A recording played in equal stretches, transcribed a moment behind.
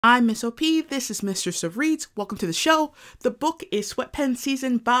I'm Miss OP, this is Mistress of Reads. Welcome to the show. The book is Sweatpants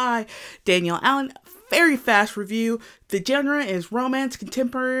Season by Danielle Allen. Very fast review. The genre is romance,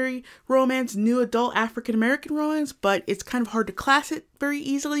 contemporary romance, new adult African American romance, but it's kind of hard to class it very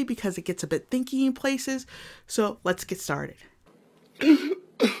easily because it gets a bit thinky in places. So let's get started.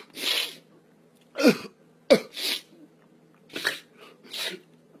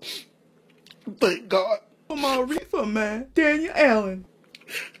 Thank God. For my reefer, man. Danielle Allen.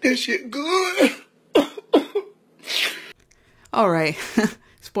 This shit good. Alright,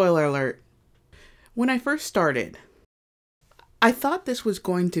 spoiler alert. When I first started, I thought this was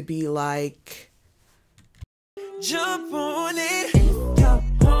going to be like... Jump on it,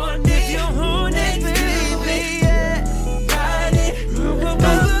 jump on it, you're on it, baby, yeah. Ride it,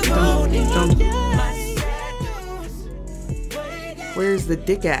 Where's the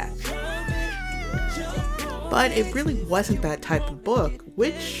dick at? But it really wasn't that type of book,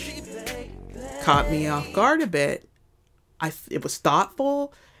 which caught me off guard a bit. It was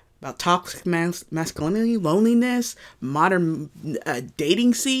thoughtful about toxic masculinity, loneliness, modern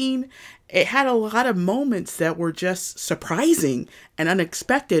dating scene. It had a lot of moments that were just surprising and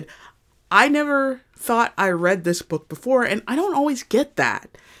unexpected. I never thought I read this book before, and I don't always get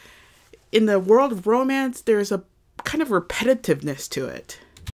that. In the world of romance, there's a kind of repetitiveness to it.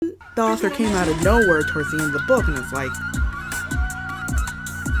 The author came out of nowhere towards the end of the book, and it's like,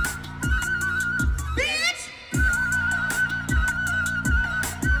 bitch!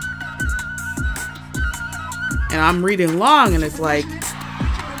 And I'm reading along, and it's like,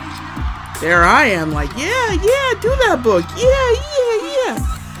 there I am, like, yeah, do that book, yeah.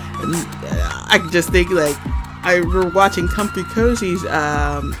 And I could just think, like, I were watching Comfy Cozy's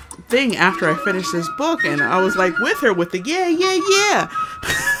thing after I finished this book, and I was like with her with the yeah.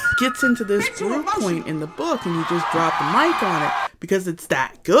 Gets into this groove point in the book, and you just drop the mic on it because it's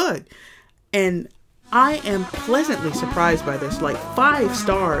that good. And I am pleasantly surprised by this, like 5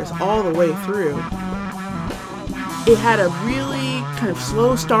 stars all the way through. It had a really kind of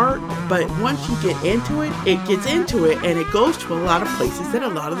slow start, but once you get into it, it gets into it, and it goes to a lot of places that a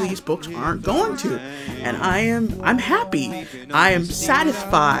lot of these books aren't going to. And I'm happy. I am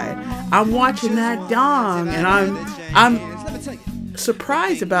satisfied. I'm watching that dong, and I'm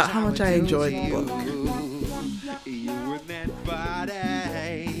surprised about how much I enjoyed the book.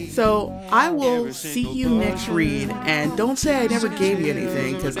 So I will see you next read, and don't say I never gave you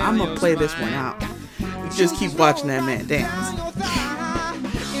anything, because I'm gonna play this one out. Just keep watching that man dance.